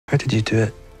How did you do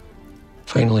it?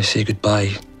 Finally say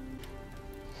goodbye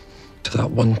to that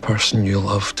one person you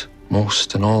loved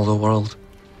most in all the world.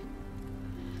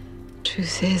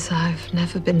 Truth is, I've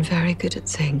never been very good at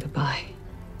saying goodbye.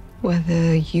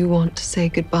 Whether you want to say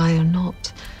goodbye or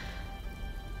not,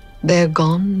 they're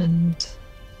gone and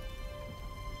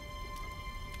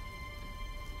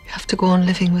you have to go on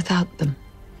living without them.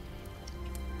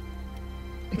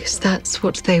 Because that's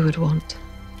what they would want.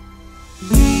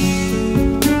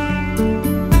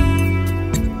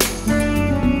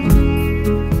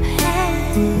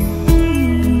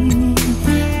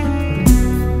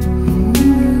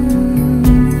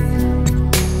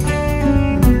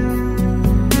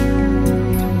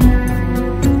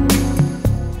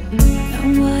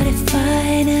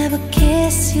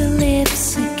 Your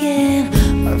lips again,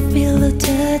 or feel the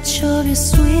touch of your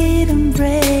sweet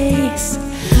embrace.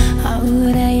 How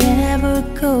would I ever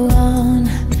go on?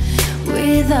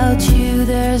 Without you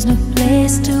there's no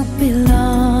place to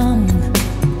belong.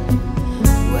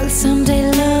 Well,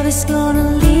 someday love is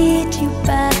gonna lead you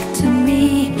back to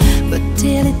me, but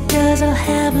till it does I'll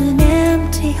have an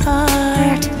empty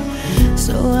heart.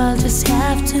 So I'll just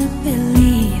have to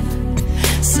believe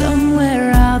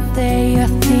somewhere out there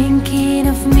you're thinking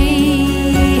of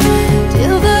me.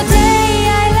 Till the day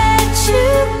I let you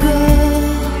go,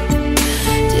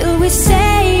 till we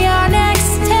say our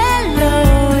next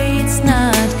hello, it's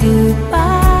not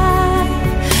goodbye.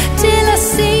 Till I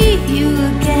see you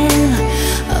again,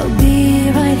 I'll be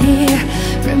right here,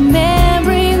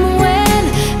 remembering when.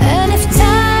 And if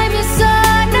time is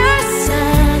on our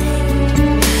side,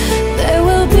 there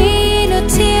will be no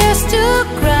tears to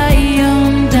cry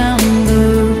on down the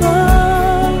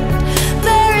road.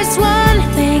 There is one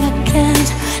thing I can't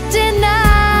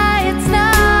deny, it's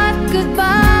not goodbye.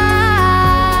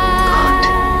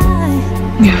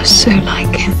 God, you're so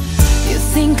like him. You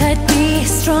think I'd be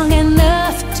strong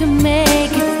enough to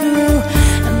make it through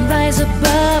and rise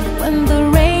above when the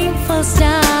rain falls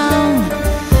down,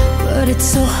 but it's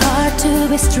so hard to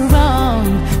be strong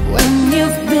when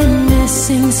you've been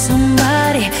missing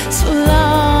somebody so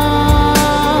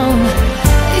long.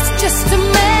 It's just a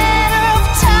matter of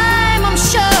time, I'm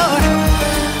sure,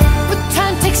 but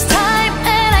time takes time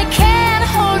and I can't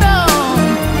hold on.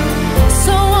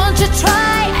 So won't you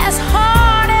try as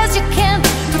hard as you can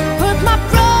to put my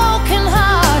broken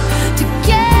heart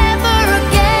together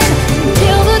again.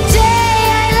 Till the day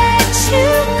I let you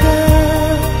go,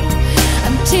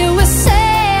 until we say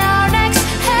our next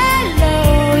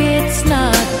hello, it's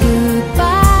not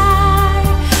goodbye.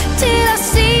 Till I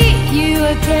see you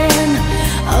again,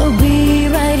 I'll be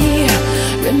right here,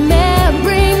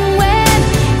 remembering when.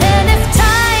 And if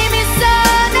time is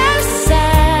on our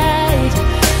side,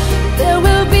 there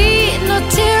will be no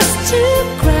tears to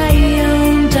cry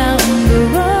on down the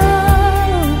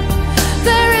road.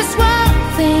 There is one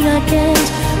thing I can't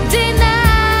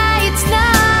deny, it's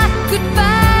not goodbye.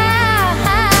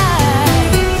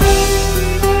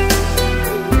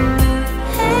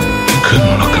 You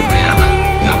couldn't look at me, Anna,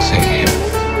 without thinking him.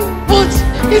 What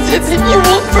is it that you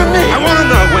want from me? I want to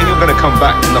know when you're going to come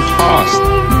back from the past.